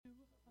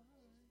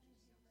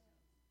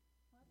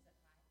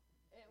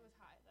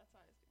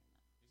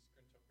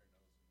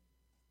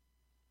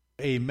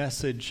a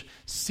message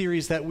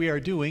series that we are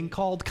doing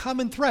called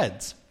Common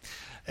Threads.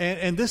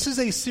 And this is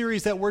a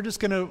series that we're just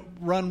going to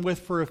run with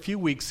for a few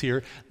weeks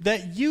here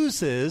that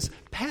uses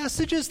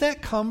passages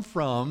that come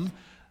from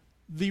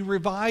the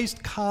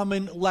Revised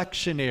Common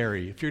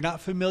Lectionary. If you're not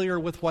familiar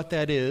with what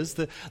that is,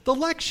 the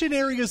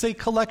lectionary is a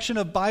collection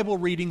of Bible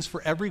readings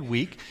for every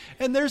week,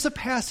 and there's a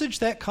passage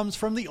that comes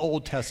from the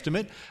Old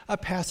Testament, a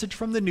passage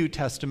from the New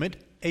Testament,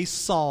 a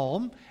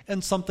psalm,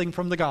 and something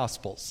from the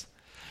Gospels.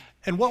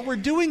 And what we're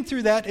doing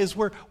through that is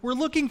we're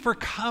looking for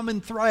common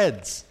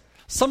threads,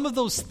 some of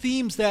those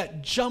themes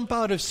that jump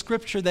out of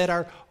Scripture that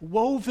are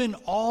woven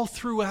all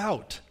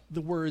throughout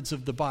the words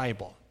of the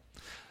Bible.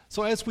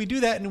 So as we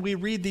do that and we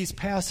read these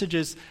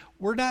passages,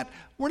 we're not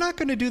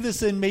going to do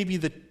this in maybe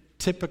the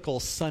typical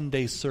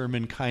Sunday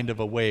sermon kind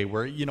of a way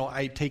where,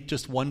 I take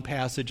just one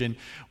passage and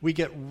we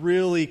get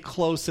really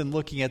close in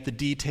looking at the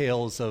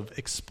details of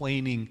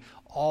explaining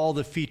all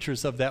the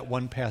features of that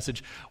one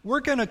passage.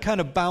 We're going to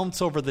kind of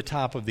bounce over the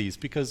top of these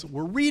because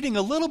we're reading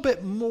a little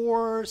bit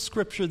more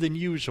Scripture than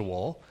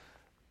usual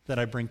that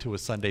I bring to a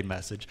Sunday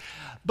message.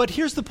 But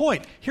here's the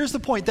point. Here's the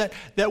point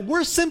that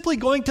we're simply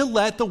going to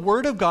let the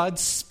Word of God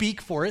speak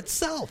for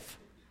itself.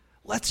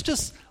 Let's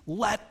just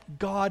let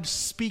God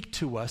speak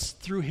to us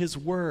through His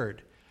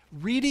Word.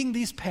 Reading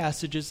these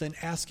passages and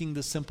asking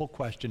the simple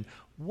question,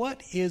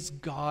 what is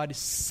God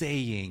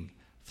saying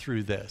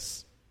through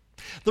this?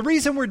 The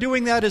reason we're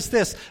doing that is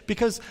this,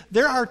 because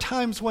there are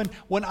times when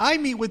I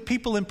meet with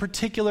people in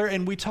particular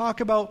and we talk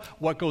about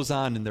what goes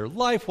on in their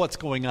life, what's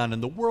going on in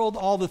the world,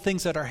 all the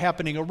things that are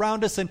happening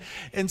around us,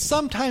 and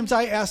sometimes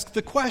I ask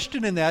the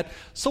question in that,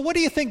 so what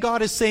do you think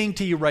God is saying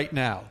to you right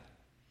now?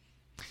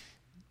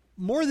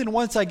 More than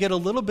once I get a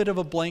little bit of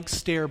a blank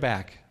stare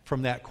back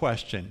from that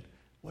question.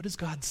 What is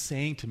God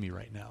saying to me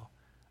right now?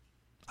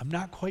 I'm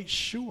not quite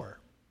sure.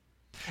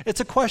 It's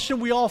a question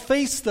we all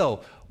face,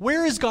 though.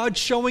 Where is God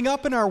showing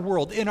up in our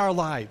world, in our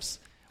lives?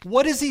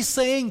 What is He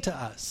saying to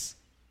us?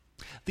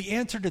 The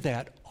answer to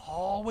that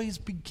always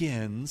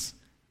begins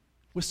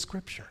with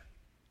Scripture.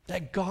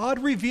 That God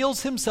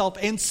reveals Himself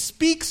and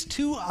speaks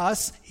to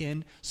us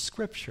in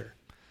Scripture.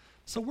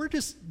 So we're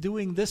just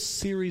doing this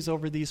series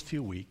over these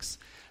few weeks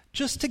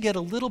just to get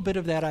a little bit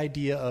of that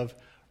idea of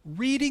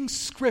reading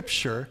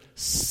Scripture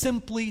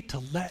simply to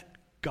let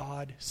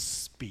God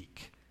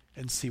speak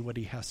and see what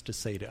He has to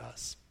say to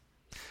us.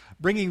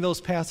 Bringing those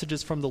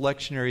passages from the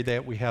lectionary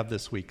that we have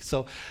this week.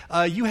 So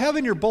you have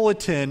in your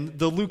bulletin,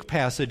 the Luke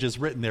passage is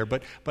written there,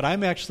 but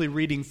I'm actually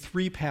reading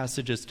 3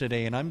 passages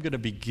today, and I'm going to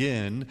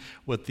begin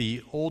with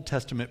the Old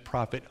Testament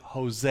prophet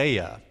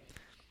Hosea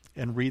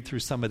and read through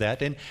some of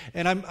that. And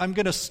I'm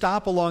going to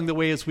stop along the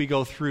way as we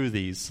go through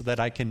these so that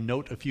I can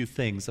note a few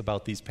things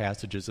about these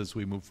passages as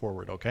we move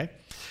forward, okay?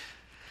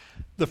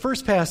 The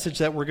first passage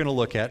that we're going to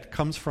look at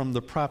comes from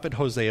the prophet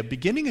Hosea,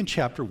 beginning in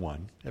chapter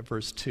 1 at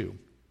verse 2.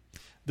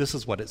 This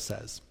is what it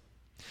says.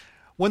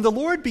 When the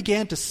Lord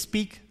began to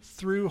speak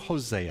through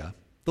Hosea,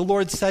 the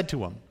Lord said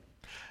to him,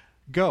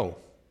 "Go,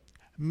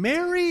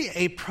 marry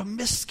a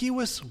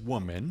promiscuous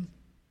woman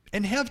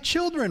and have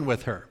children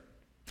with her.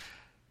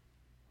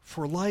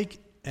 For like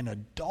an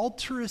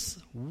adulterous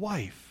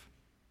wife,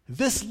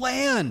 this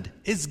land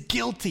is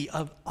guilty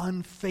of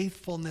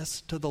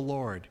unfaithfulness to the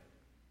Lord."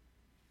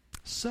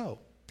 So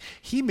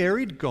he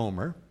married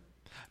Gomer,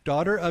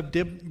 daughter of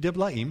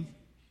Diblaim,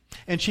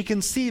 and she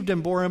conceived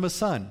and bore him a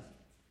son.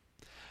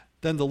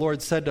 Then the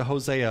Lord said to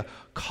Hosea,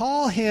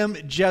 "Call him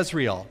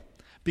Jezreel,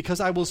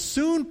 because I will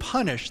soon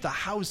punish the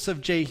house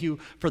of Jehu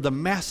for the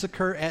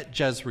massacre at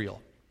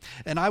Jezreel,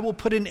 and I will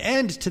put an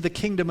end to the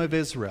kingdom of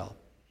Israel.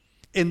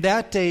 In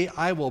that day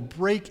I will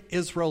break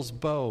Israel's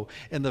bow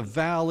in the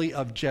valley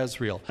of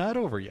Jezreel." Not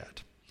over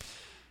yet.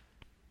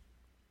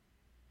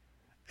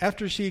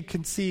 After she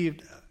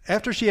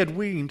had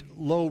weaned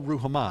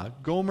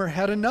Lo-ruhamah, Gomer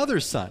had another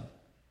son.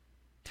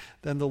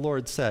 Then the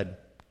Lord said,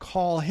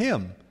 "Call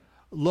him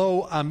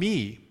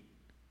Lo-ami,"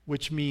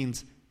 which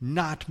means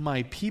not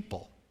my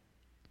people.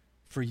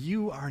 For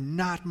you are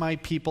not my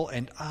people,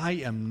 and I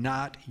am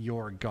not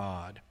your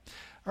God.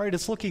 All right,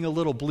 it's looking a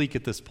little bleak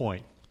at this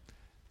point,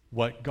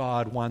 what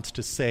God wants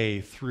to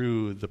say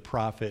through the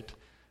prophet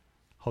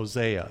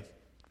Hosea.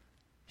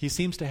 He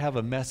seems to have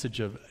a message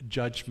of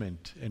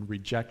judgment and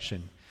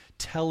rejection,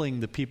 telling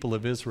the people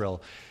of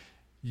Israel,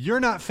 you're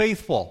not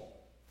faithful.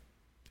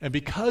 And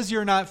because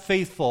you're not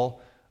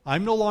faithful,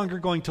 I'm no longer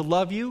going to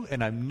love you,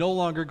 and I'm no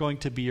longer going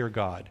to be your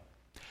God.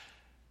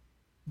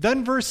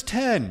 Then verse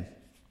 10.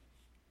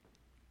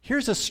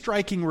 Here's a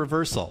striking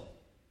reversal.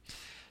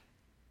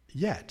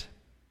 Yet,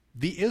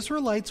 the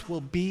Israelites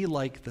will be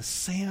like the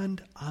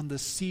sand on the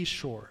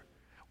seashore,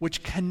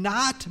 which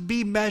cannot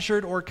be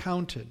measured or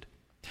counted.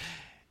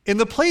 In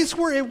the place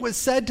where it was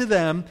said to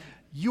them,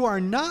 "You are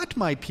not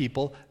my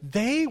people,"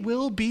 they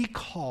will be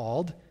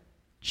called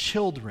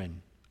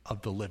children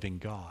of the living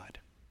God.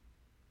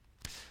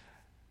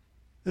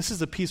 This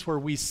is a piece where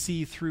we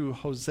see through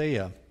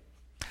Hosea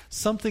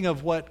something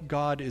of what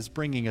God is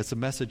bringing as a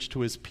message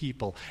to His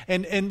people.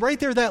 And right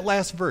there, that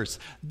last verse,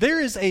 there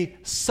is a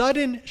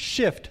sudden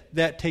shift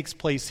that takes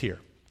place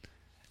here.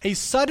 A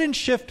sudden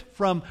shift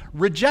from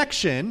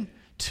rejection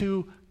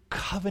to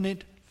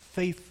covenant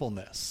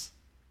faithfulness.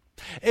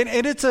 And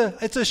it's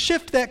a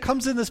shift that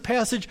comes in this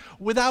passage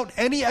without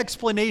any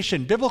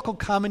explanation. Biblical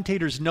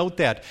commentators note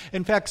that.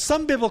 In fact,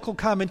 some biblical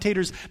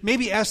commentators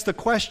maybe ask the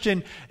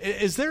question,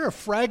 is there a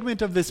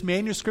fragment of this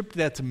manuscript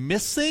that's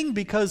missing?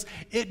 Because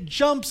it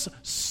jumps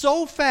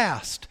so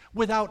fast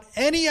without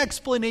any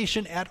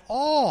explanation at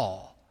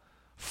all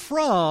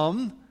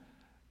from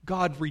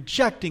God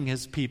rejecting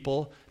his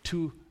people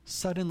to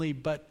suddenly,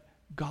 but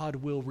God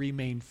will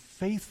remain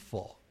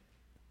faithful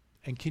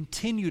and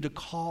continue to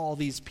call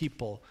these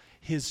people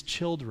his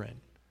children.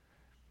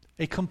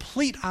 A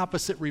complete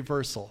opposite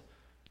reversal,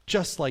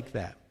 just like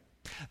that.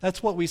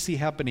 That's what we see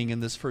happening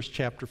in this first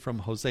chapter from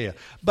Hosea.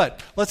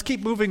 But let's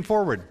keep moving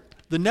forward.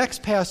 The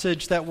next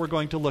passage that we're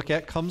going to look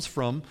at comes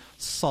from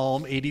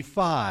Psalm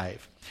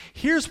 85.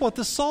 Here's what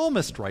the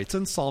psalmist writes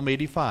in Psalm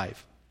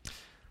 85.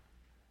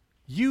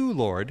 You,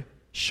 Lord,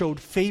 showed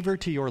favor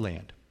to your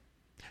land.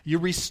 You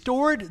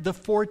restored the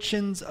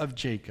fortunes of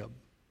Jacob.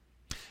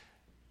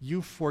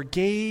 You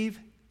forgave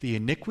the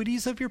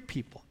iniquities of your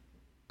people,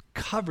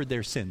 covered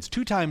their sins.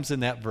 2 times in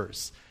that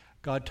verse,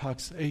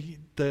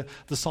 the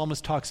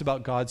psalmist talks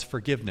about God's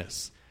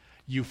forgiveness.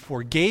 You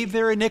forgave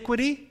their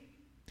iniquity.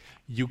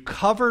 You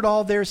covered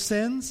all their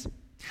sins.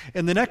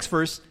 In the next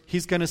verse,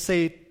 he's going to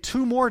say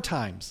 2 more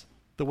times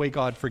the way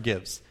God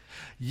forgives.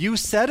 You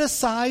set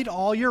aside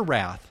all your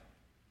wrath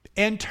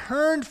and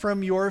turned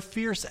from your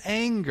fierce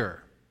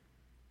anger.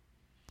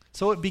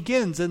 So it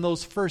begins in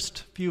those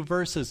first few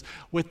verses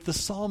with the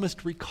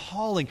psalmist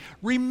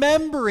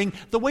remembering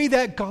the way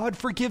that God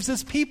forgives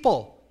his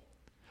people.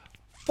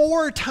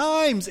 4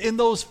 times in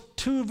those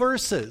 2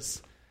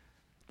 verses,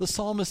 the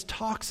psalmist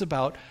talks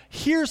about,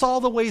 here's all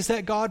the ways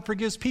that God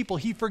forgives people.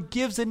 He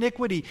forgives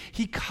iniquity.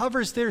 He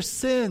covers their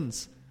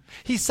sins.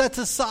 He sets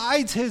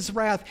aside his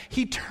wrath.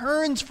 He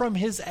turns from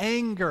his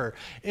anger.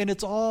 And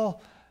it's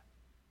all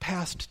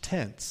past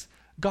tense.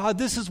 God,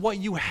 this is what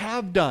you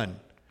have done.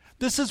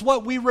 This is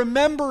what we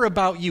remember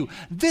about you.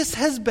 This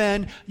has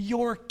been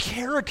your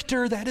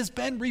character that has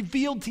been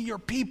revealed to your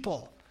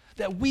people,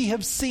 that we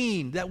have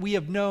seen, that we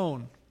have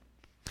known.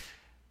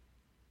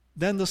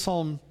 Then the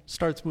psalm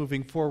starts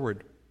moving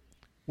forward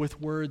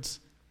with words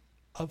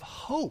of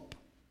hope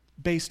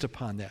based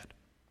upon that.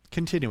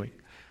 Continuing.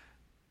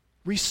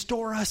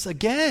 Restore us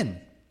again,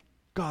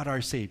 God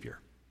our Savior.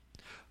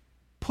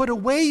 Put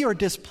away your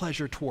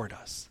displeasure toward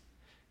us.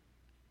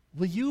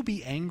 Will you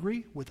be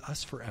angry with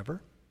us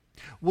forever?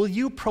 Will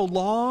you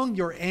prolong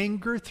your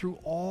anger through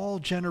all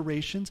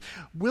generations?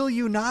 Will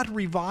you not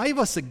revive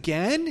us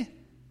again,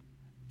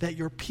 that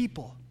your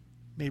people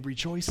may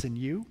rejoice in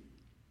you?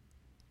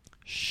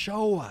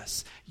 Show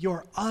us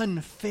your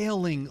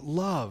unfailing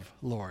love,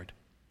 Lord.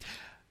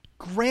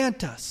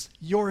 Grant us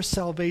your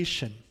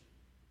salvation.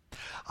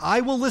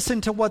 I will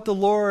listen to what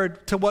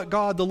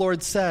God the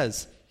Lord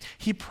says.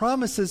 He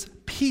promises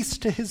peace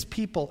to his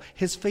people,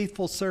 his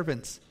faithful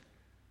servants,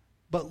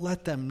 but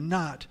let them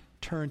not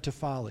turn to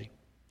folly.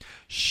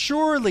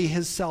 Surely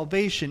his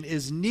salvation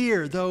is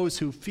near those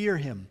who fear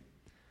him,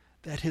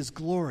 that his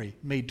glory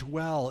may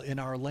dwell in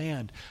our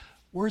land.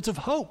 Words of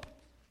hope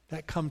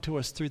that come to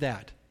us through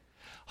that.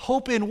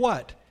 Hope in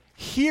what?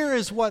 Here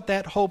is what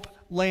that hope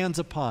lands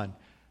upon.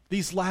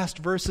 These last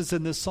verses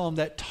in this psalm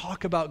that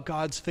talk about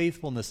God's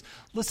faithfulness.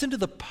 Listen to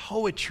the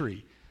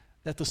poetry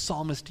that the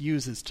psalmist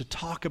uses to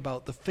talk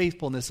about the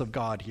faithfulness of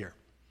God here.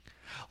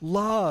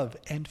 Love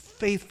and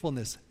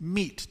faithfulness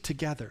meet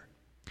together.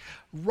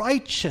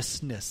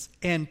 Righteousness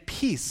and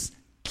peace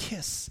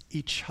kiss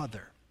each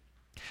other.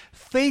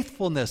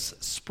 Faithfulness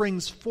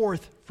springs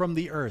forth from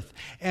the earth,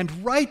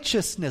 and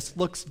righteousness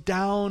looks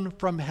down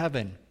from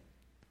heaven.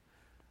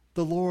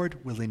 The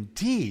Lord will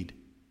indeed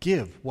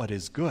give what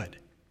is good,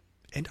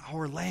 and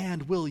our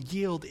land will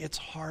yield its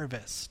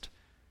harvest.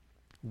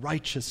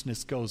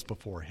 Righteousness goes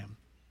before him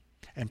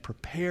and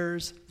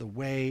prepares the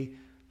way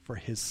for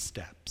his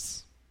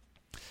steps.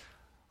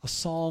 A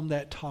psalm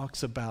that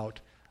talks about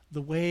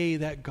the way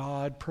that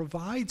God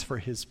provides for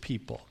his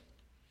people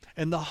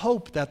and the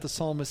hope that the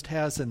psalmist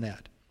has in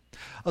that.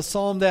 A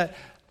psalm that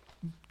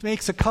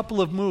makes a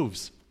couple of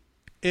moves.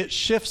 It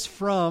shifts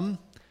from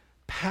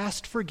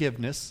past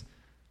forgiveness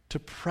to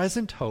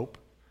present hope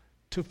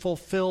to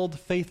fulfilled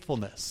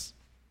faithfulness.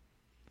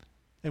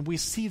 And we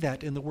see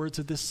that in the words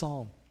of this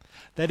psalm,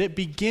 that it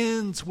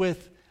begins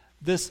with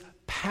this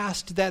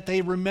past that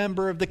they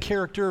remember of the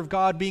character of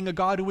God being a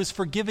God who is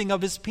forgiving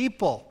of his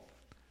people.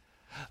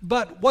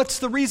 But what's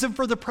the reason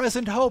for the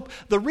present hope?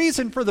 The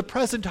reason for the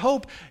present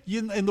hope,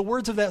 in the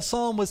words of that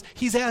psalm, was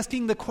he's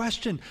asking the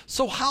question,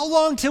 so how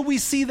long till we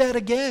see that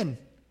again?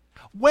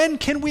 When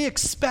can we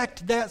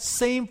expect that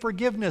same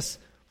forgiveness?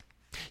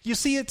 You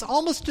see, it's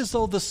almost as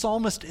though the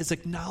psalmist is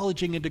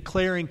acknowledging and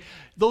declaring,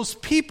 those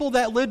people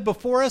that lived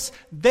before us,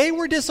 they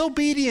were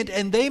disobedient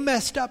and they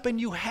messed up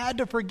and you had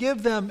to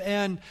forgive them,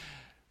 and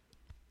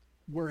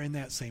we're in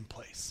that same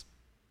place.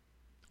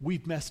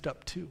 We've messed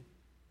up too.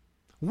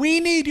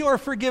 We need your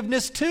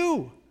forgiveness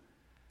too.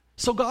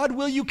 So God,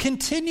 will you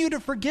continue to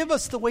forgive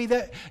us the way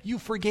that you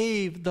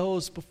forgave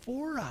those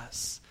before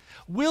us?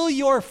 Will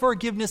your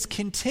forgiveness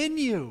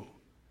continue?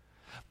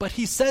 But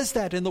he says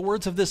that in the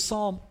words of this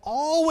psalm,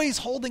 always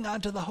holding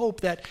on to the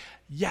hope that,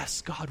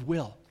 yes, God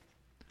will.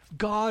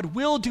 God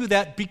will do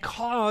that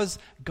because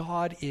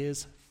God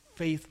is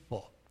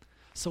faithful.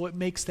 So it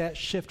makes that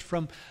shift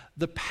from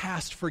the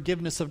past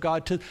forgiveness of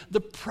God to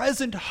the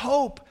present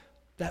hope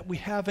that we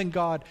have in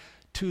God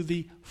to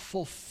the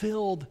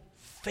fulfilled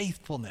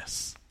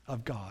faithfulness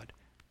of God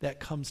that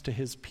comes to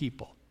his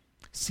people.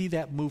 See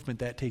that movement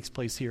that takes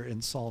place here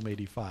in Psalm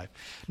 85.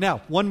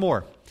 Now, one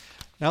more.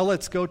 Now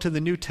let's go to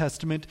the New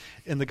Testament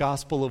in the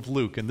Gospel of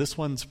Luke, and this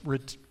one's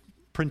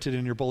printed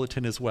in your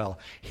bulletin as well.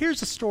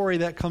 Here's a story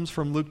that comes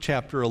from Luke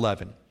chapter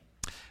 11.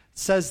 It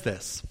says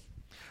this: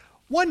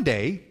 One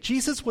day,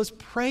 Jesus was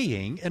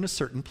praying in a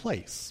certain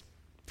place.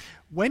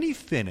 When he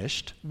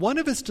finished, one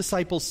of his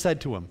disciples said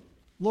to him,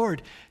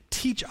 "Lord,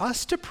 teach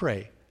us to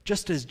pray,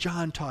 just as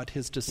John taught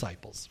his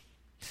disciples."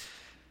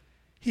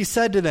 He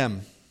said to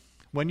them,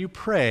 "When you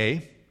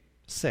pray,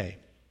 say,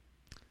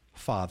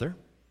 'Father,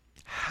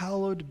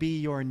 hallowed be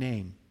your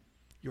name.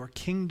 Your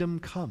kingdom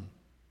come.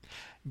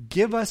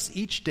 Give us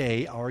each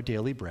day our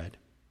daily bread.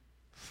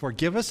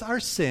 Forgive us our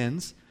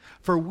sins,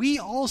 for we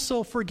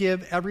also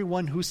forgive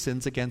everyone who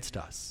sins against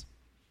us.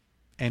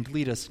 And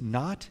lead us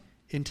not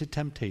into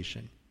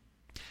temptation.'"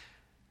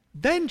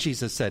 Then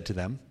Jesus said to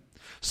them,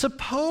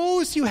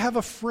 "Suppose you have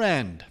a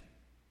friend,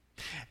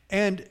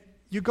 and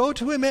you go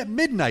to him at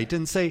midnight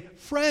and say,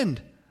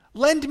 'Friend,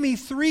 lend me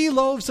 3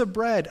 loaves of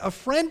bread. A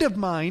friend of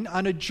mine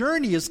on a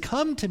journey has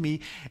come to me,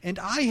 and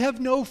I have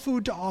no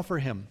food to offer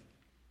him.'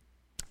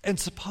 And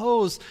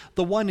suppose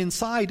the one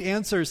inside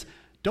answers,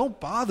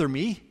 'Don't bother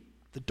me.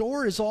 The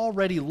door is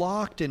already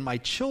locked, and my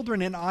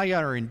children and I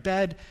are in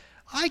bed.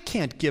 I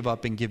can't give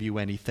up and give you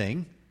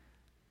anything.'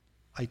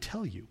 I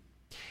tell you,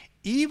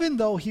 even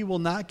though he will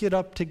not get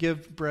up to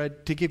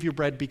give you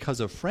bread because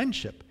of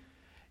friendship,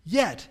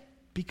 yet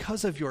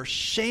because of your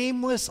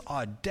shameless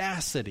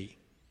audacity,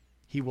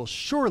 he will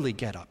surely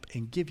get up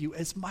and give you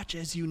as much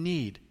as you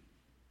need.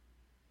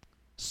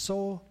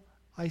 So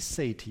I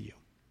say to you,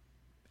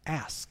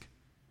 ask,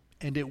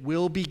 and it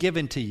will be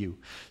given to you.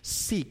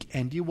 Seek,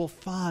 and you will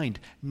find.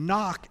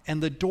 Knock,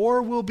 and the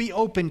door will be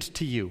opened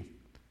to you.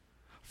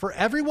 For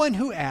everyone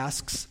who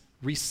asks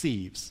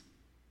receives.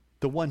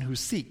 The one who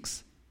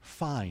seeks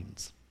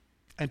finds.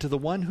 And to the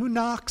one who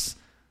knocks,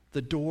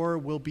 the door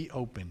will be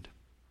opened.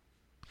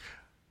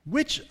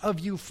 Which of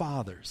you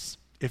fathers,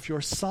 if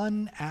your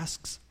son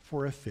asks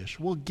for a fish,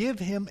 will give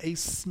him a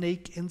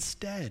snake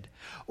instead?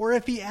 Or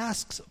if he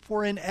asks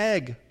for an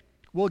egg,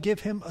 will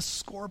give him a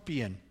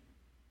scorpion?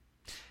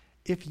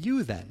 If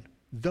you then,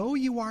 though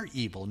you are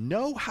evil,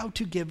 know how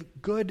to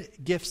give good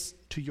gifts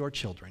to your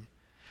children,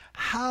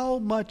 how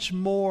much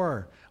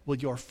more will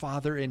your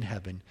Father in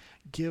heaven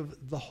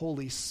give the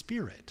Holy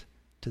Spirit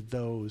to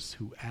those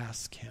who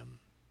ask him?"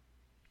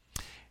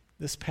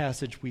 This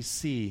passage we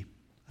see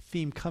a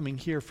theme coming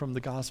here from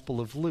the Gospel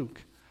of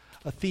Luke,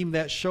 a theme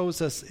that shows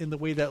us in the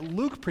way that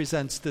Luke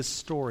presents this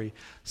story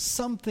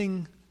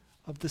something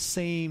of the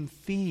same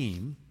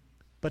theme,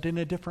 but in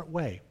a different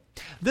way.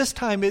 This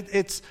time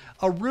it's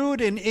a rude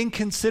and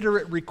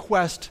inconsiderate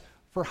request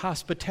for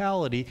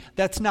hospitality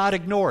that's not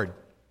ignored.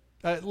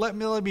 Let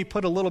me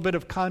put a little bit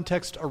of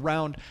context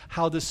around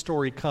how this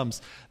story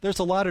comes. There's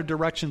a lot of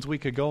directions we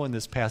could go in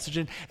this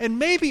passage. And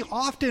maybe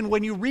often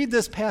when you read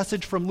this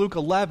passage from Luke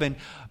 11,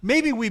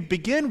 maybe we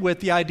begin with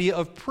the idea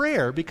of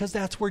prayer because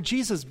that's where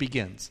Jesus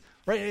begins.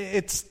 Right?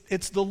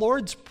 It's the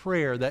Lord's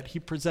Prayer that he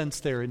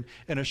presents there in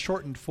a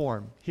shortened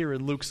form here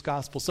in Luke's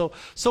Gospel.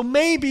 So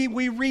maybe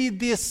we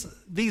read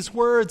these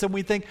words and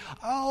we think,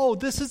 oh,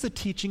 this is a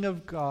teaching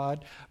of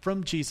God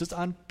from Jesus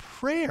on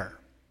prayer,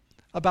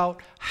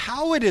 about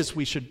how it is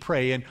we should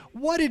pray and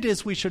what it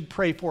is we should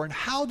pray for and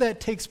how that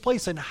takes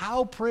place and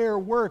how prayer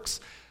works.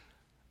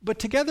 But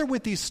together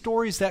with these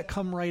stories that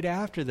come right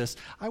after this,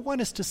 I want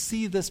us to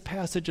see this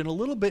passage in a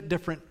little bit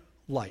different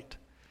light.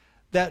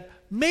 That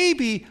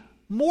maybe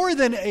more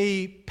than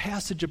a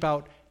passage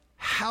about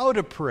how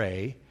to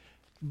pray,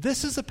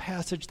 this is a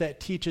passage that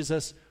teaches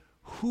us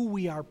who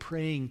we are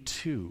praying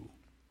to.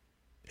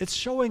 It's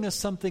showing us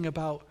something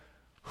about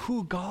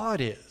who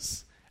God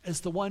is as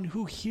the one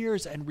who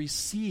hears and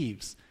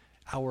receives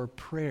our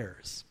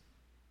prayers.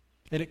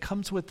 And it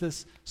comes with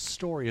this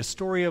story, a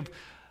story of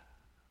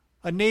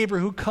a neighbor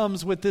who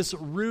comes with this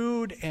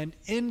rude and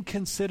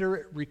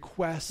inconsiderate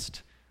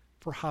request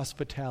for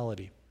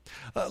hospitality.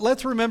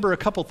 Let's remember a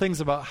couple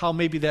things about how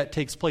maybe that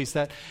takes place.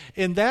 That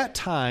in that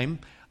time,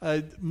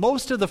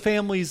 most of the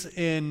families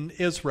in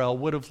Israel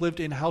would have lived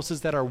in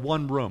houses that are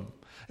one room.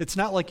 It's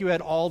not like you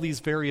had all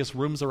these various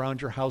rooms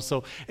around your house.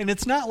 And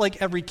it's not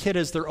like every kid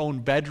has their own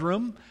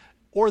bedroom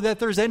or that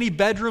there's any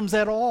bedrooms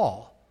at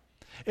all.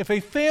 If a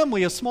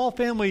family, a small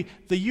family,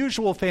 the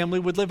usual family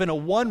would live in a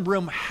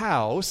one-room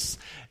house,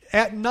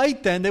 at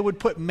night then, they would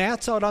put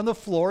mats out on the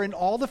floor and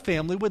all the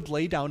family would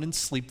lay down and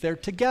sleep there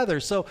together.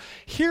 So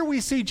here we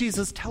see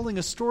Jesus telling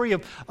a story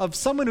of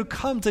someone who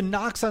comes and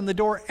knocks on the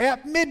door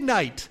at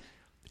midnight.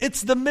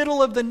 It's the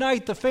middle of the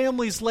night. The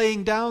family's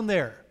laying down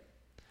there.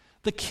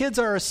 The kids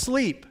are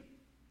asleep.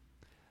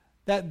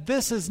 That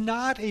this is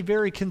not a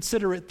very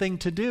considerate thing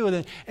to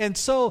do. And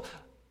so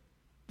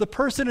the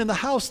person in the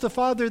house, the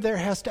father there,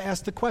 has to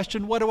ask the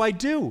question, what do I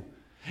do?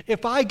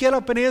 If I get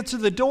up and answer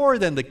the door,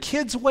 then the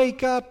kids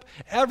wake up,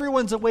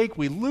 everyone's awake,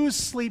 we lose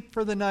sleep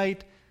for the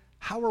night.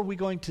 How are we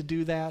going to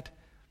do that?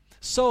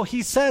 So he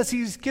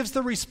gives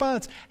the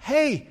response,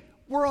 hey,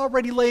 we're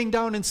already laying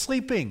down and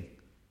sleeping.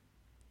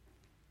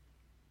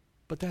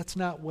 But that's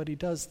not what he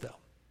does, though.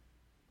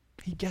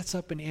 He gets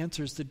up and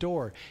answers the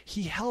door.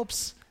 He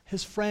helps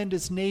his friend,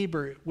 his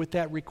neighbor, with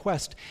that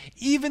request,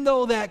 even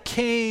though that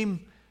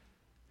came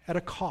at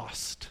a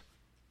cost.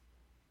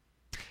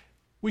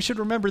 We should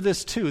remember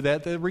this too,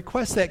 that the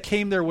request that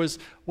came there was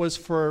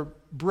for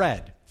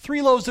bread.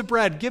 3 loaves of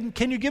bread.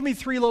 Can you give me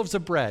 3 loaves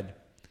of bread?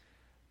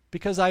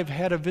 Because I've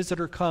had a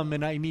visitor come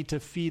and I need to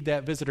feed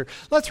that visitor.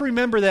 Let's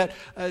remember that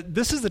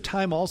this is the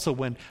time also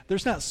when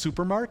there's not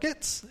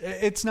supermarkets.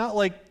 It's not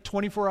like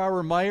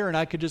 24-hour Meijer and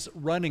I could just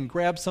run and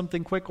grab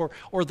something quick,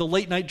 or the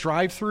late night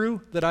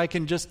drive-through that I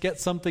can just get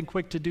something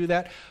quick to do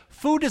that.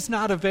 Food is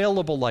not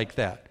available like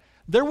that.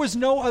 There was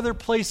no other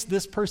place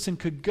this person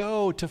could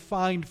go to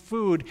find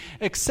food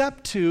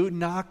except to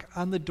knock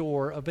on the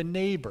door of a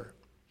neighbor.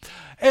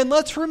 And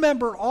let's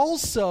remember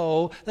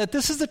also that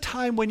this is a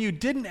time when you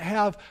didn't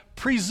have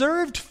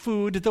preserved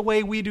food the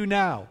way we do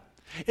now.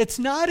 It's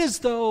not as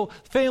though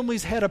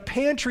families had a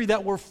pantry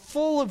that were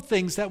full of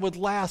things that would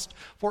last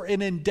for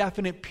an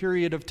indefinite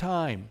period of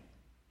time.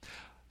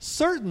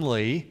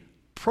 Certainly,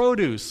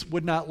 produce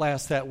would not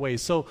last that way.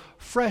 So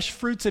fresh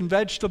fruits and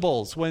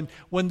vegetables, when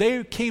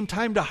they came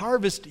time to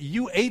harvest,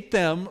 you ate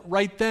them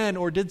right then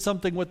or did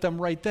something with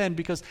them right then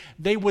because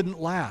they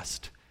wouldn't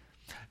last.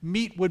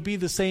 Meat would be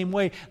the same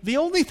way. The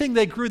only thing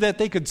they grew that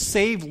they could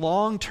save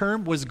long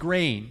term was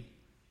grain.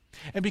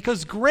 And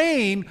because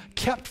grain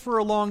kept for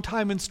a long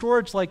time in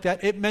storage like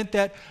that, it meant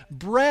that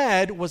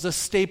bread was a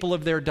staple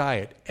of their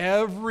diet.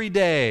 Every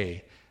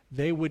day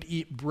they would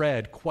eat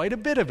bread, quite a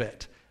bit of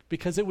it,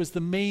 because it was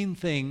the main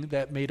thing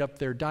that made up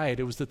their diet.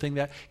 It was the thing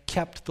that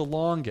kept the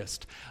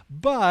longest.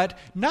 But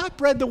not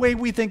bread the way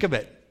we think of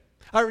it.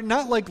 Or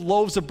not like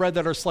loaves of bread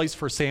that are sliced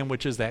for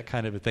sandwiches, that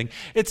kind of a thing.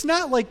 It's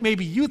not like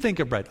maybe you think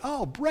of bread.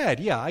 Oh,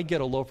 bread, yeah, I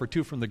get a loaf or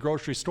two from the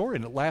grocery store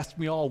and it lasts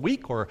me all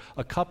week or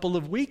a couple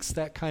of weeks,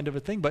 that kind of a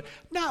thing. But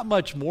not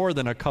much more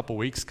than a couple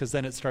weeks because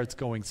then it starts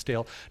going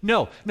stale.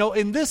 No,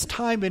 in this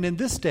time and in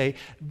this day,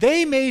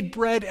 they made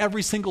bread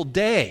every single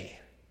day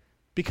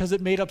because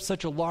it made up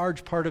such a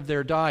large part of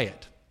their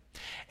diet.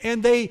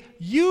 And they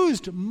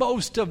used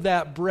most of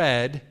that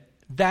bread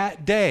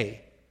that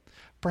day.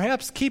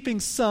 Perhaps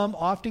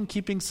often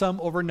keeping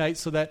some overnight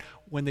so that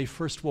when they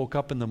first woke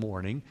up in the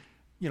morning,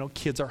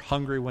 kids are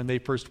hungry when they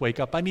first wake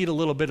up. I need a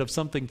little bit of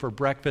something for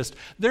breakfast.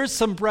 There's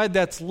some bread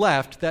that's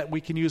left that we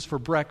can use for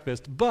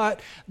breakfast, but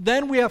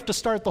then we have to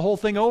start the whole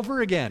thing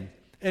over again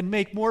and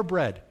make more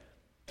bread.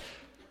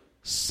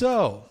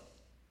 So,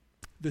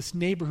 this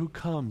neighbor who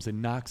comes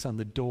and knocks on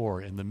the door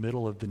in the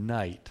middle of the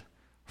night,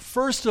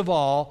 first of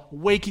all,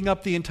 waking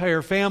up the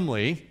entire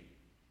family,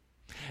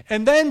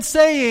 and then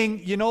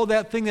saying,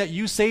 that thing that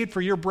you saved for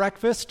your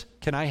breakfast,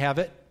 can I have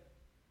it?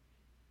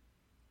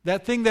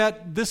 That thing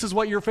that this is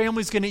what your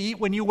family's going to eat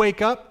when you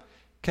wake up,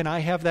 can I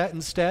have that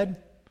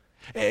instead?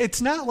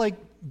 It's not like,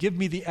 give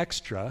me the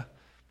extra,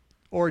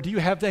 or do you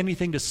have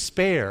anything to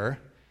spare?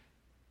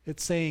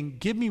 It's saying,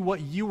 give me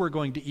what you were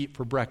going to eat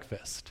for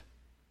breakfast.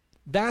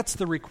 That's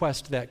the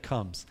request that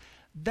comes.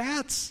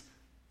 That's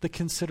the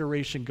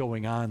consideration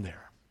going on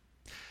there.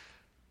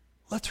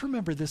 Let's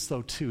remember this,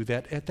 though, too,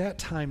 that at that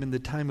time, in the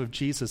time of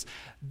Jesus,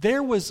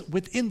 there was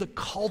within the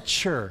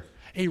culture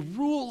a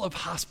rule of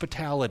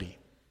hospitality,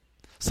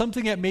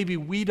 something that maybe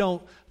we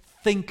don't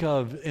think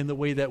of in the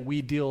way that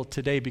we deal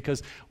today,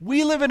 because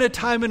we live in a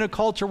time and a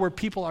culture where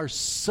people are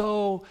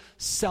so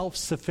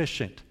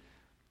self-sufficient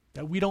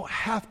that we don't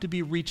have to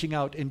be reaching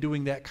out and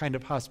doing that kind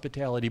of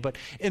hospitality. But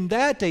in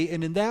that day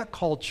and in that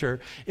culture,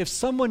 if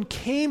someone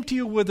came to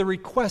you with a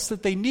request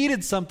that they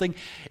needed something,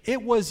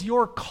 it was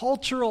your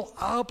cultural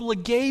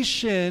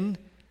obligation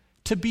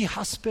to be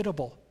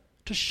hospitable,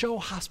 to show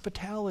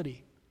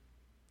hospitality.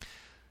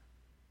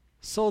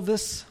 So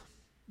this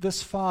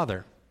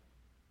father,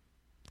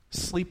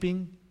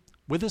 sleeping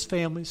with his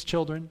family, his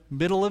children,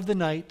 middle of the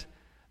night,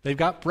 they've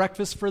got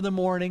breakfast for the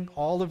morning,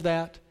 all of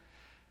that.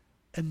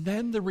 And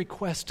then the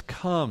request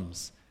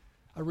comes,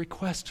 a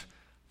request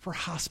for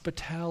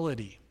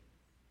hospitality.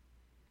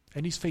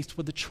 And he's faced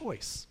with a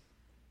choice.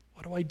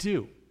 What do I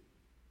do?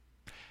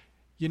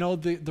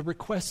 The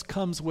request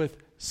comes with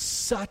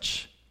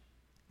such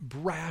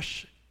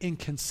brash,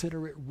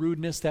 inconsiderate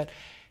rudeness that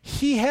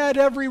he had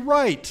every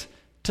right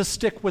to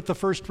stick with the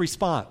first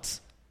response.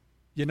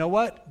 You know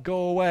what?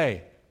 Go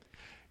away.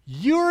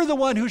 You're the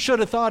one who should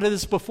have thought of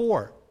this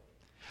before.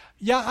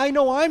 Yeah, I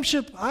know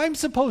I'm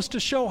supposed to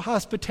show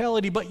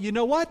hospitality, but you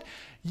know what?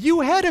 You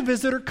had a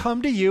visitor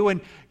come to you,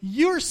 and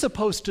you're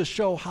supposed to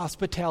show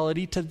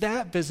hospitality to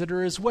that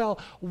visitor as well.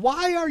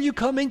 Why are you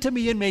coming to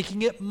me and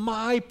making it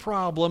my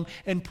problem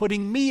and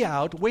putting me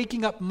out,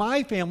 waking up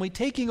my family,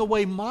 taking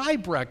away my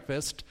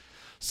breakfast,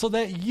 so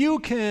that you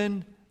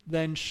can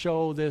then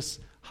show this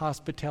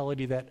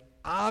hospitality that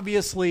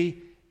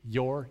obviously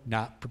you're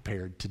not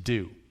prepared to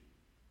do?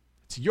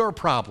 It's your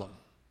problem.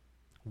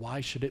 Why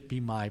should it be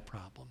my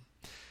problem?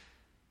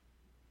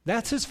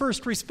 That's his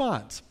first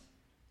response,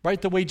 right?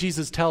 The way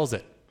Jesus tells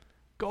it.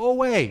 Go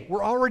away.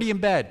 We're already in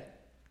bed.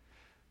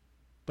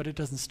 But it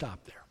doesn't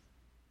stop there.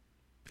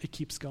 It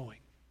keeps going.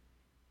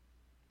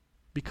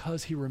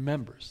 Because he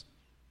remembers.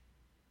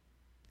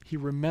 He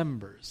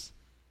remembers.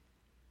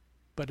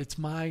 But it's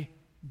my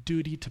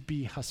duty to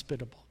be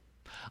hospitable.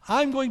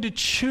 I'm going to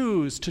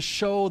choose to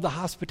show the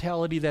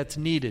hospitality that's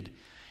needed,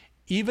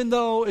 even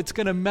though it's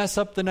going to mess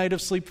up the night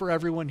of sleep for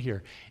everyone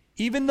here.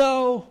 Even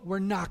though we're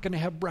not going to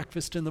have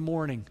breakfast in the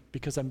morning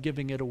because I'm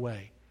giving it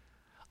away.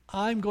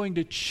 I'm going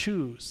to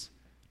choose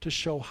to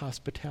show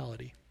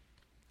hospitality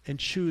and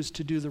choose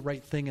to do the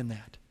right thing in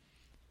that,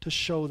 to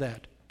show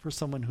that for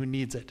someone who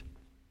needs it.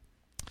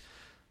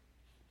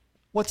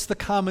 What's the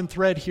common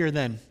thread here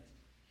then?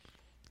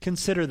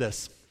 Consider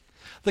this.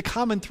 The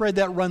common thread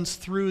that runs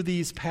through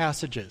these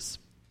passages.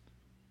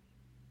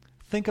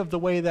 Think of the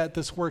way that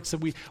this works.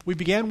 We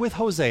began with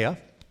Hosea.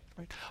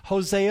 Right?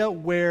 Hosea,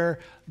 where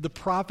the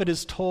prophet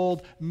is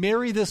told,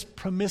 marry this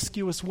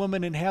promiscuous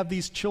woman and have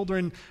these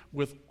children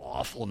with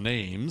awful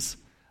names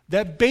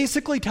that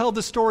basically tell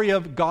the story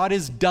of God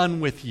is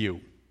done with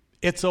you.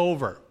 It's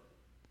over.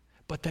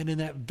 But then in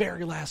that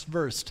very last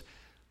verse,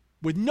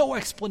 with no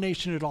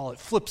explanation at all, it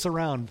flips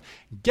around.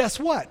 Guess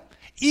what?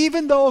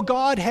 Even though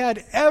God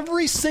had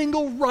every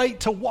single right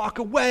to walk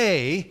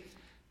away,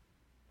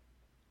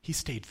 he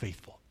stayed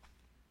faithful.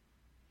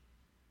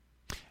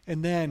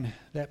 And then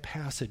that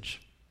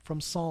passage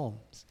from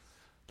Psalms,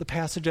 the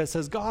passage that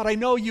says, God, I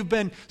know you've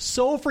been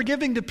so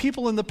forgiving to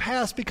people in the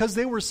past because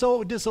they were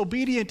so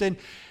disobedient. And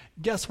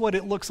guess what?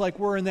 It looks like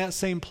we're in that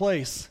same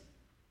place.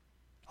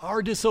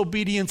 Our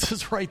disobedience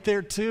is right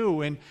there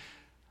too. And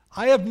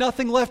I have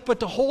nothing left but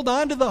to hold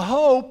on to the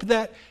hope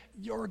that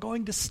you're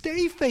going to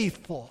stay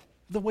faithful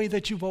the way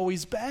that you've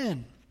always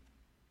been.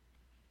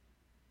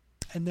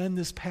 And then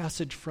this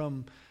passage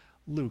from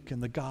Luke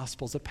in the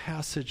Gospels, a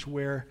passage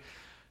where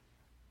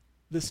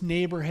this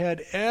neighbor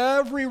had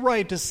every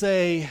right to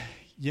say,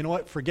 you know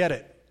what, forget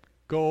it,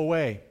 go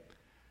away.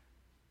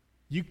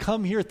 You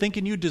come here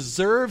thinking you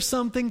deserve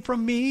something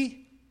from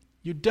me?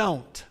 You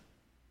don't.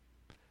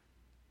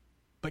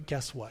 But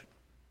guess what?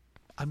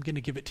 I'm going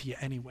to give it to you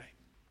anyway.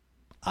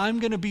 I'm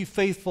going to be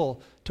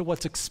faithful to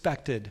what's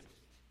expected,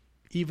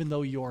 even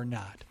though you're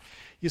not.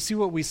 You see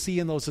what we see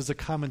in those as a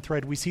common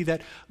thread? We see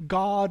that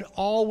God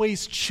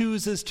always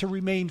chooses to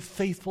remain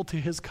faithful to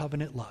his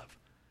covenant love.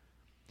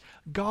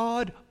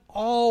 God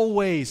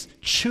always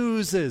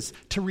chooses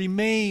to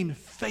remain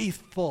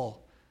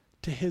faithful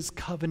to his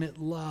covenant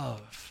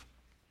love.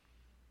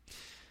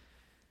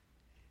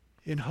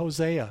 In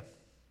Hosea,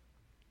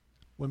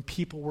 when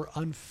people were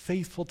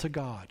unfaithful to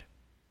God,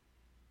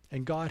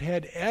 and God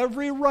had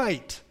every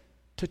right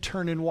to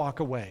turn and walk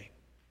away,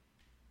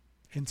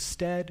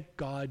 instead,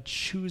 God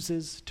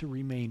chooses to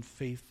remain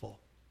faithful.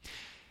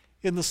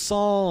 In the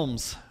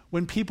Psalms,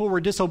 when people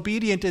were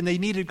disobedient and they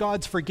needed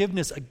God's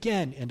forgiveness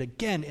again and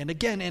again and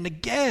again and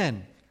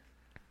again.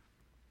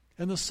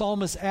 And the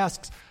psalmist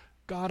asks,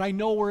 God, I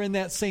know we're in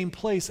that same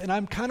place, and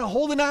I'm kind of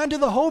holding on to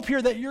the hope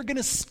here that you're going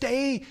to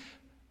stay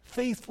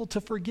faithful to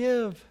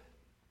forgive.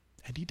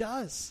 And he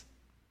does.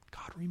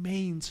 God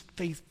remains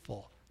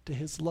faithful to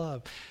his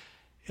love.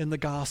 In the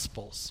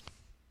Gospels,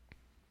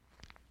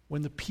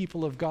 when the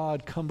people of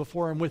God come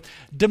before him with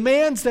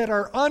demands that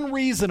are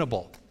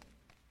unreasonable,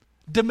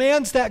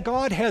 demands that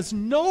God has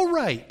no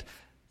right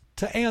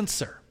to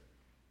answer,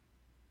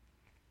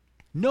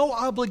 no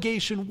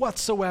obligation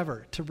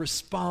whatsoever to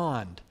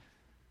respond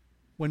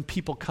when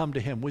people come to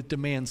him with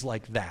demands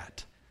like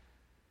that.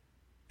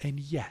 And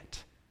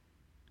yet,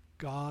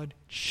 God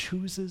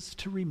chooses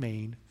to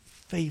remain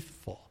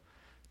faithful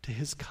to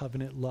his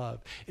covenant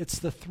love. It's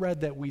the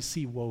thread that we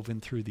see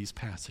woven through these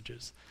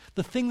passages.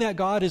 The thing that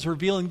God is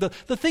revealing, the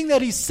thing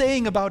that he's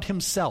saying about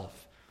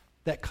himself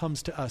that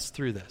comes to us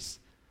through this.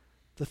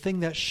 The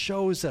thing that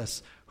shows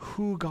us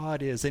who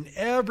God is. In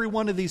every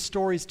one of these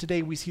stories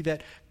today, we see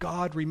that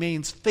God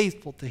remains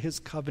faithful to his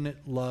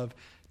covenant love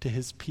to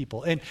his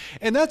people. And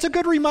that's a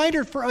good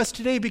reminder for us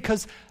today,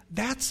 because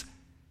that's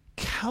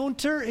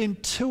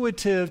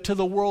counterintuitive to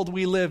the world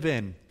we live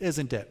in,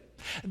 isn't it?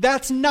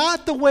 That's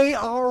not the way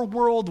our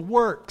world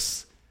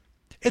works.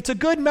 It's a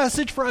good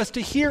message for us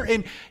to hear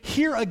and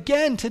hear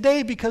again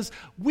today, because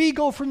we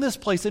go from this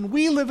place and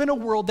we live in a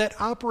world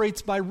that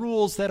operates by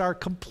rules that are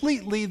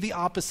completely the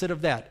opposite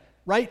of that,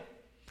 right?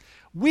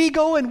 We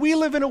go and we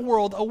live in a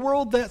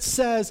world that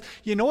says,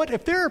 you know what,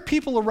 if there are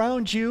people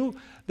around you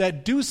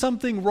that do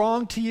something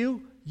wrong to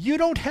you, you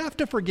don't have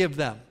to forgive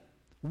them.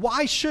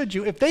 Why should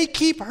you? If they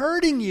keep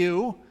hurting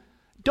you,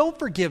 don't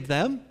forgive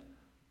them.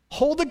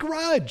 Hold a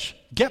grudge.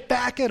 Get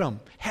back at them.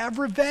 Have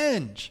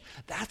revenge.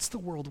 That's the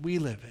world we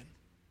live in.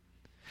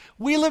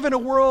 We live in a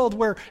world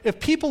where if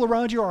people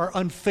around you are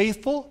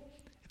unfaithful,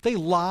 if they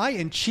lie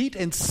and cheat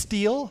and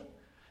steal,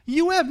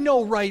 you have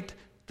no right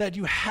that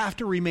you have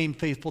to remain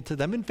faithful to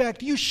them. In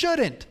fact, you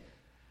shouldn't.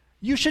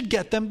 You should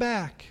get them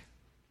back.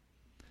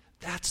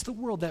 That's the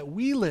world that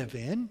we live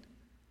in.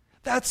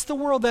 That's the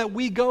world that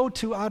we go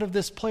to out of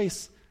this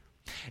place.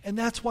 And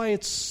that's why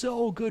it's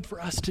so good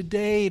for us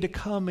today to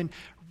come and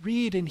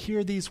read and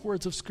hear these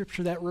words of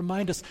Scripture that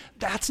remind us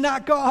that's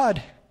not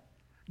God.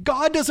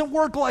 God doesn't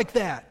work like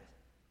that.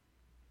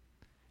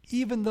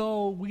 Even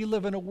though we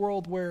live in a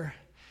world where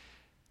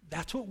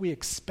that's what we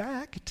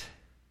expect.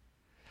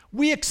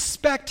 We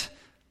expect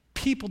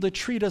people to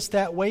treat us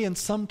that way, and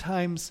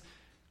sometimes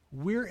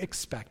we're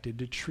expected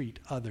to treat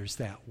others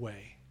that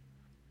way.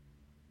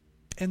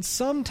 And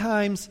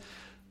sometimes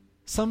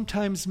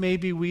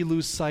maybe we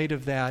lose sight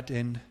of that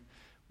and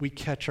we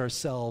catch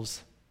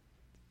ourselves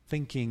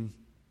thinking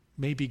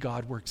maybe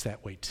God works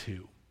that way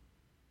too.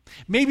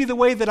 Maybe the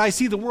way that I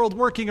see the world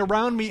working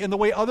around me and the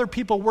way other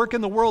people work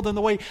in the world and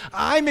the way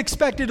I'm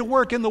expected to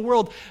work in the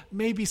world,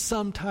 maybe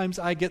sometimes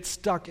I get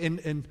stuck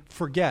and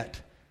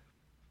forget.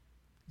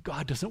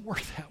 God doesn't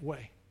work that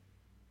way.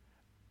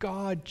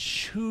 God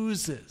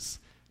chooses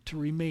to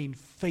remain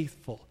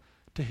faithful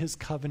to his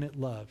covenant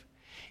love.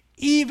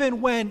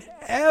 Even when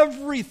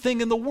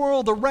everything in the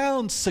world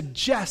around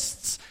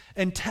suggests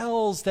and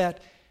tells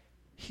that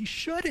he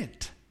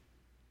shouldn't.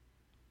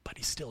 But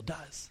he still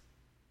does.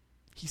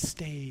 He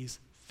stays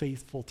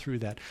faithful through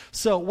that.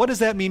 So what does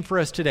that mean for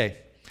us today?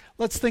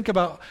 Let's think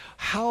about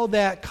how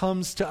that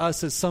comes to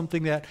us as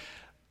something that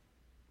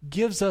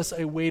gives us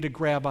a way to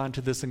grab onto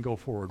this and go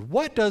forward.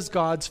 What does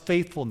God's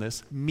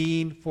faithfulness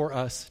mean for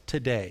us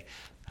today?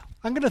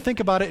 I'm going to think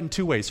about it in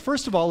two ways.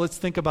 First of all, let's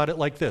think about it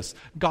like this.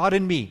 God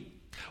and me.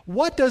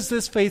 What does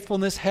this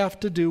faithfulness have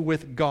to do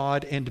with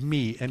God and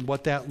me and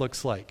what that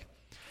looks like?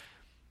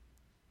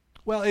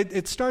 Well,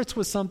 it starts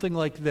with something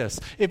like this.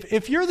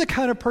 If you're the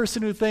kind of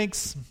person who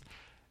thinks,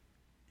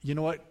 you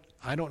know what,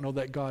 I don't know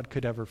that God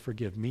could ever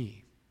forgive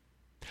me.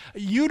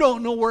 You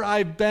don't know where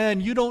I've been.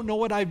 You don't know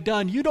what I've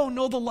done. You don't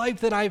know the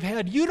life that I've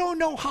had. You don't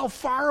know how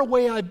far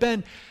away I've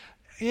been.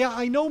 Yeah,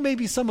 I know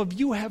maybe some of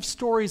you have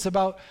stories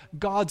about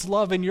God's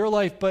love in your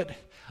life, but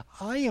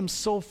I am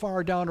so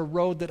far down a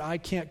road that I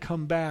can't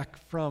come back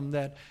from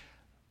that.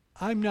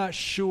 I'm not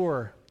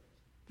sure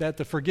that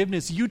the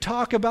forgiveness you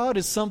talk about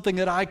is something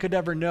that I could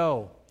ever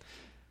know.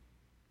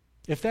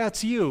 If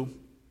that's you,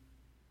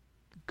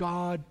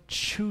 God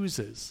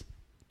chooses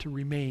to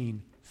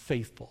remain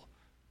faithful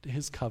to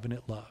his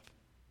covenant love.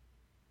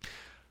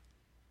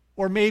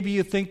 Or maybe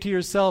you think to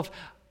yourself,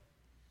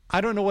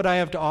 I don't know what I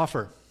have to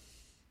offer.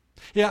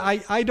 Yeah,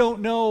 I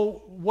don't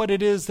know what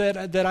it is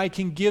that I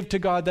can give to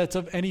God that's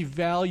of any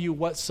value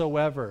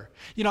whatsoever.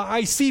 You know,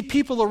 I see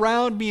people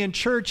around me in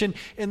church and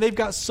they've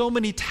got so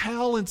many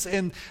talents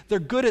and they're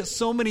good at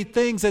so many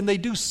things and they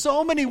do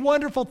so many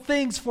wonderful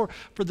things for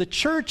the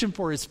church and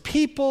for his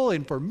people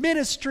and for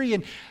ministry,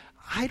 and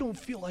I don't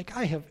feel like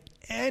I have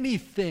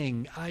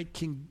anything I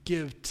can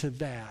give to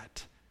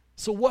that.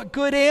 So what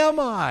good am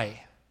I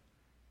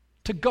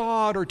to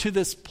God or to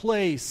this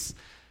place?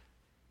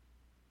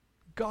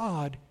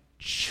 God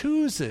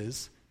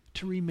chooses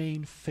to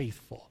remain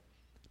faithful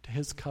to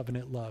his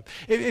covenant love.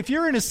 If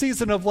you're in a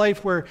season of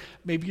life where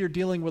maybe you're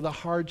dealing with a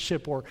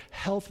hardship or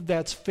health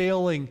that's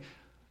failing,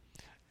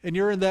 and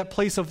you're in that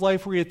place of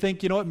life where you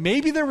think, you know what,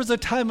 maybe there was a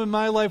time in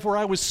my life where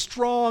I was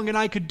strong and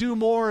I could do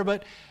more,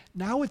 but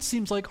now it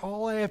seems like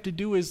all I have to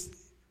do is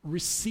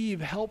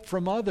receive help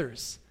from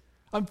others.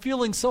 I'm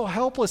feeling so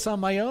helpless on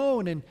my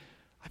own and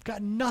I've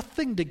got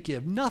nothing to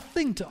give,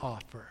 nothing to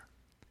offer.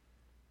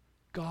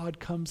 God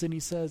comes and he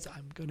says,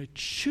 I'm going to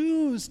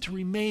choose to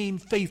remain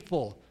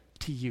faithful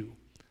to you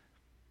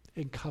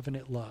in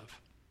covenant love.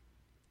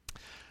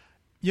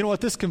 You know what?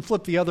 This can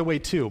flip the other way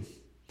too.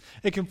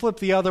 It can flip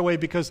the other way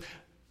because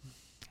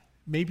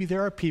maybe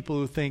there are people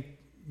who think,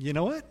 you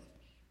know what?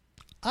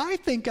 I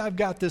think I've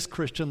got this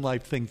Christian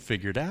life thing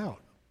figured out.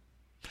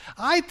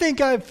 I think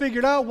I've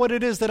figured out what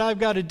it is that I've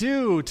got to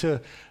do to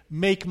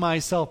make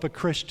myself a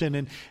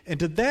Christian. And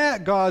to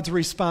that, God's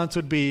response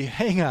would be,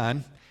 hang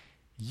on.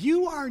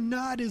 You are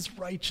not as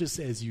righteous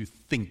as you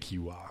think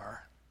you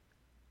are,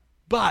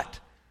 but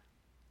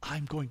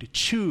I'm going to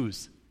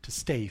choose to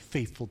stay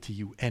faithful to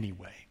you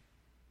anyway.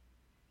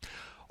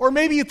 Or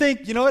maybe you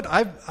think, you know what,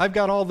 I've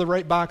got all the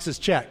right boxes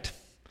checked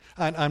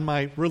on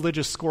my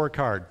religious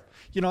scorecard.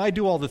 You know, I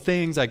do all the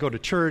things. I go to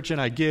church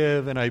and I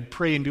give and I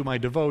pray and do my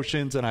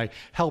devotions and I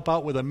help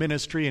out with a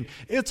ministry and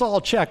it's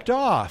all checked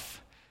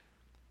off.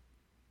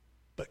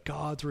 But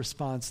God's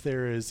response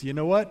there is, you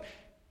know what?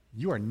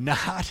 You are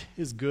not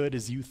as good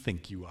as you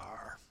think you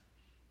are.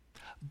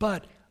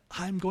 But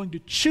I'm going to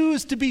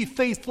choose to be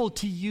faithful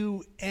to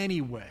you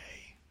anyway.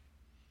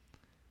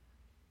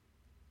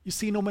 You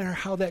see, no matter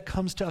how that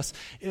comes to us,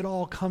 it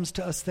all comes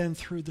to us then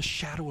through the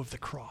shadow of the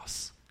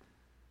cross.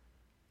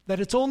 That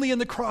it's only in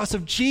the cross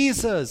of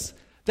Jesus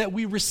that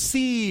we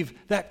receive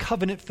that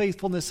covenant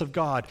faithfulness of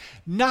God.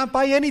 Not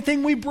by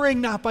anything we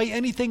bring, not by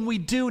anything we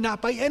do,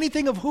 not by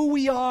anything of who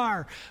we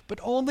are, but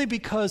only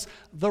because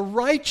the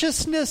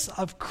righteousness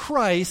of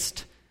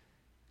Christ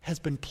has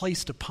been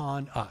placed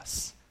upon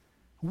us.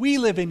 We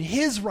live in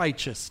His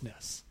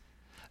righteousness.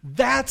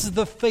 That's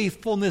the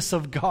faithfulness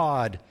of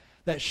God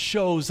that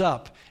shows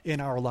up in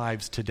our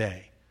lives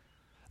today.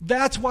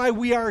 That's why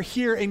we are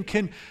here and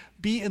can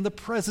be in the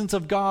presence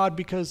of God,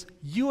 because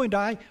you and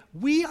I,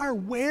 we are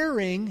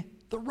wearing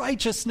the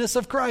righteousness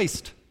of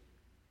Christ.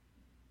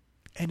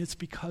 And it's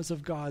because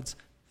of God's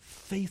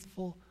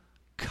faithful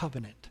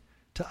covenant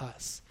to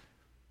us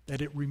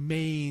that it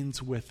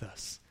remains with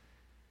us.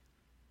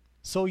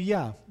 So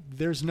yeah,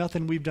 there's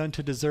nothing we've done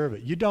to deserve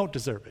it. You don't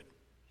deserve it.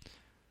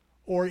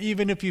 Or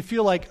even if you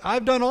feel like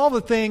I've done all the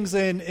things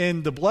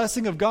and the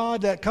blessing of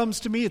God that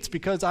comes to me, it's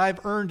because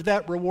I've earned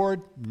that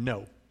reward.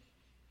 No.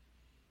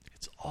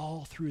 It's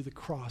all through the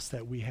cross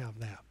that we have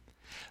that.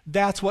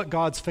 That's what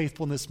God's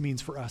faithfulness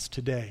means for us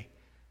today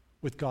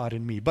with God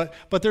and me. But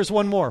there's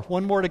one more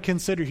to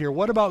consider here.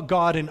 What about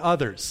God and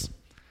others?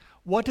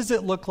 What does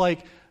it look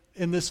like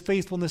in this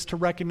faithfulness to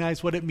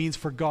recognize what it means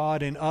for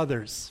God and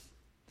others?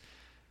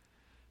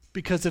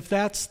 Because if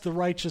that's the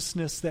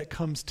righteousness that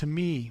comes to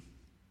me,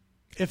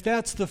 if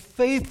that's the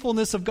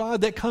faithfulness of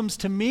God that comes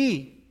to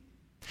me,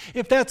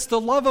 if that's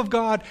the love of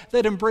God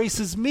that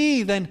embraces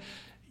me, then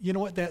you know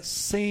what? That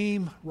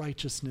same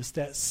righteousness,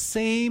 that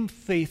same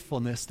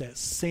faithfulness, that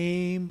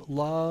same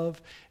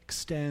love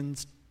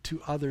extends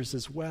to others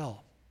as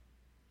well.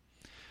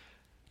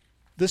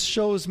 This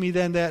shows me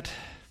then that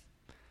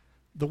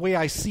the way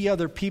I see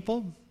other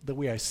people, the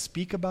way I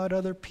speak about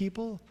other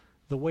people,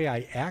 the way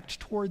I act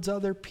towards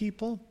other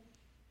people,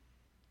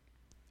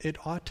 it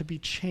ought to be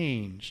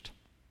changed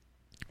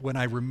when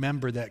I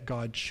remember that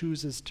God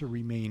chooses to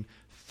remain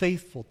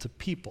faithful to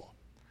people,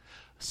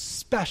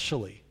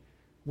 especially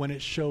when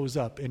it shows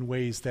up in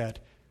ways that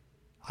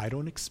I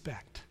don't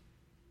expect.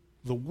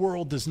 The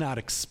world does not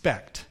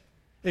expect,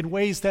 in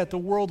ways that the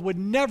world would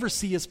never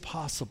see as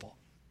possible.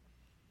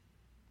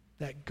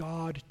 That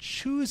God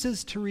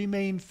chooses to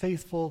remain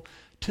faithful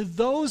to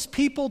those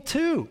people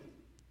too.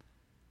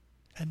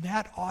 And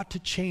that ought to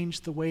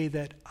change the way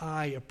that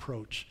I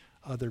approach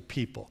other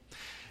people.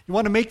 You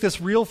want to make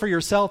this real for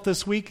yourself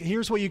this week?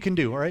 Here's what you can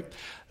do, all right?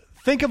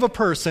 Think of a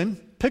person,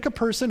 pick a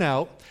person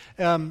out,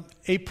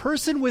 a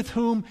person with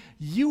whom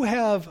you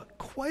have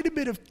quite a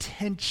bit of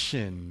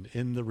tension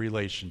in the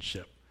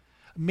relationship,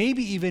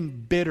 maybe even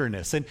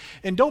bitterness. And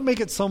don't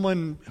make it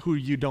someone who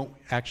you don't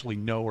actually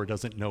know or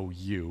doesn't know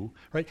you,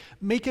 right?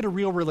 Make it a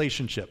real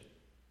relationship.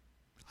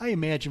 I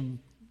imagine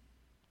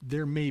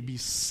there may be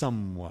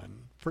someone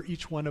for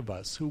each one of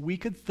us who we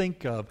could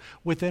think of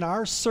within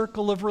our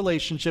circle of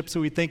relationships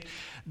who we think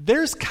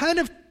there's kind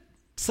of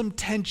some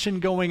tension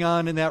going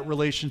on in that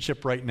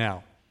relationship right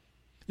now.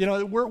 You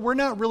know, we're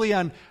not really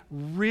on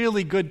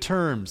really good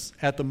terms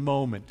at the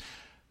moment.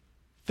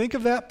 Think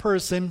of that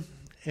person,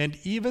 and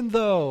even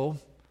though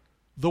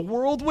the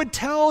world would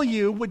tell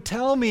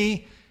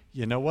me,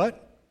 you know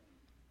what?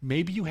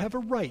 Maybe you have a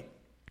right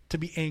to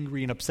be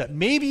angry and upset.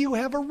 Maybe you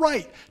have a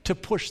right to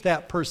push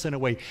that person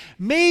away.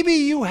 Maybe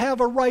you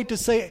have a right to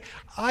say,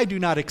 I do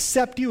not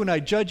accept you and I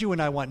judge you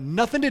and I want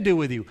nothing to do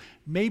with you.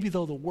 Maybe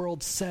though the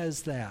world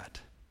says that,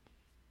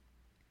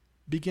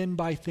 begin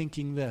by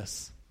thinking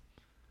this: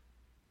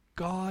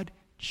 God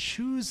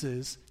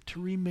chooses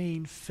to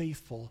remain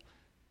faithful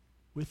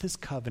with His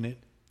covenant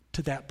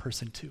to that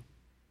person too.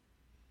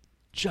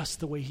 Just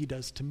the way He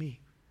does to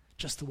me,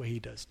 just the way He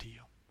does to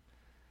you.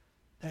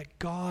 That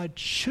God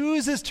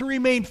chooses to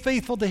remain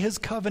faithful to His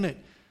covenant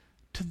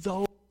to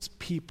those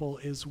people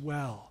as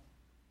well.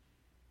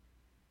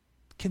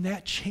 Can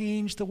that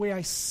change the way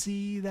I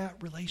see that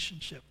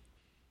relationship?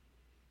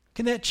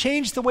 Can that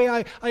change the way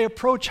I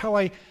approach how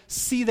I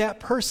see that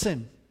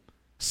person,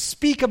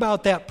 speak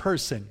about that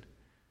person,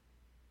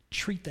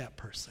 treat that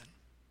person?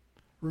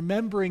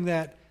 Remembering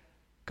that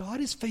God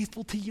is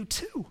faithful to you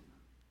too.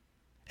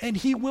 And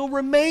He will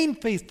remain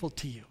faithful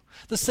to you.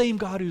 The same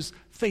God who's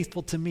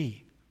faithful to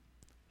me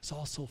is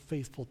also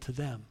faithful to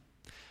them.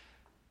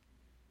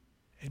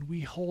 And we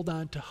hold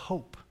on to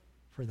hope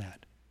for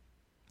that.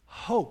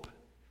 Hope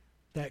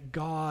that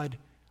God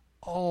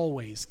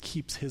always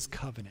keeps His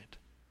covenant,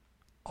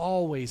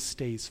 always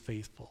stays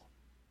faithful,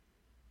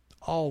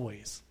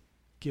 always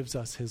gives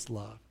us His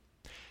love,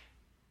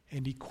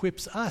 and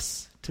equips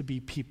us to be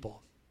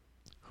people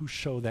who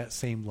show that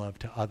same love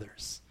to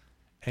others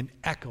and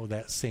echo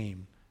that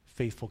same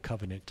faithful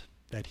covenant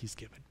that He's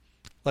given.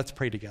 Let's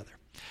pray together.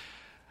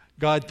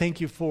 God, thank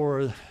you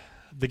for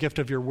the gift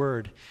of your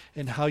word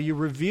and how you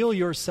reveal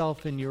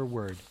yourself in your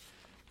word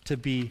to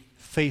be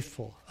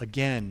faithful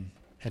again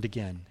and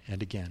again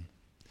and again.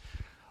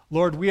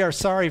 Lord, we are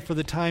sorry for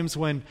the times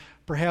when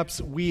perhaps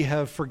we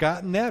have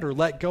forgotten that or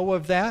let go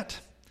of that,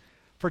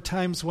 for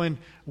times when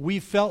we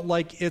felt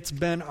like it's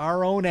been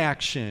our own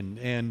action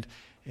and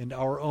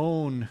our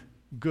own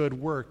good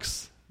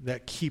works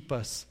that keep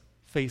us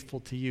faithful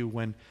to you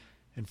when,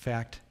 in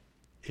fact,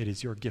 it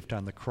is your gift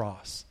on the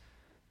cross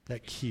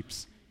that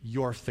keeps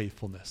your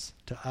faithfulness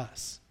to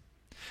us.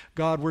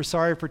 God, we're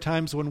sorry for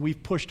times when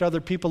we've pushed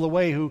other people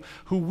away who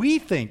we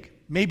think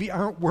maybe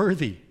aren't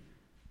worthy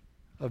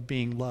of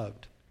being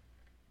loved.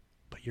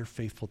 But you're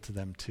faithful to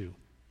them too.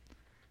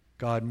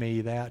 God,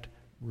 may that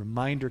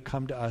reminder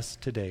come to us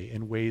today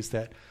in ways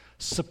that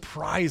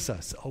surprise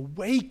us,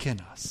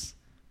 awaken us,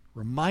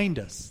 remind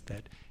us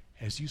that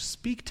as you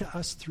speak to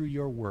us through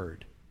your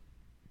word,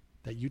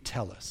 that you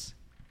tell us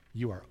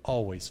you are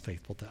always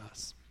faithful to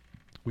us.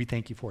 We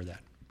thank you for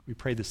that. We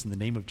pray this in the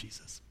name of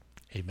Jesus.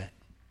 Amen.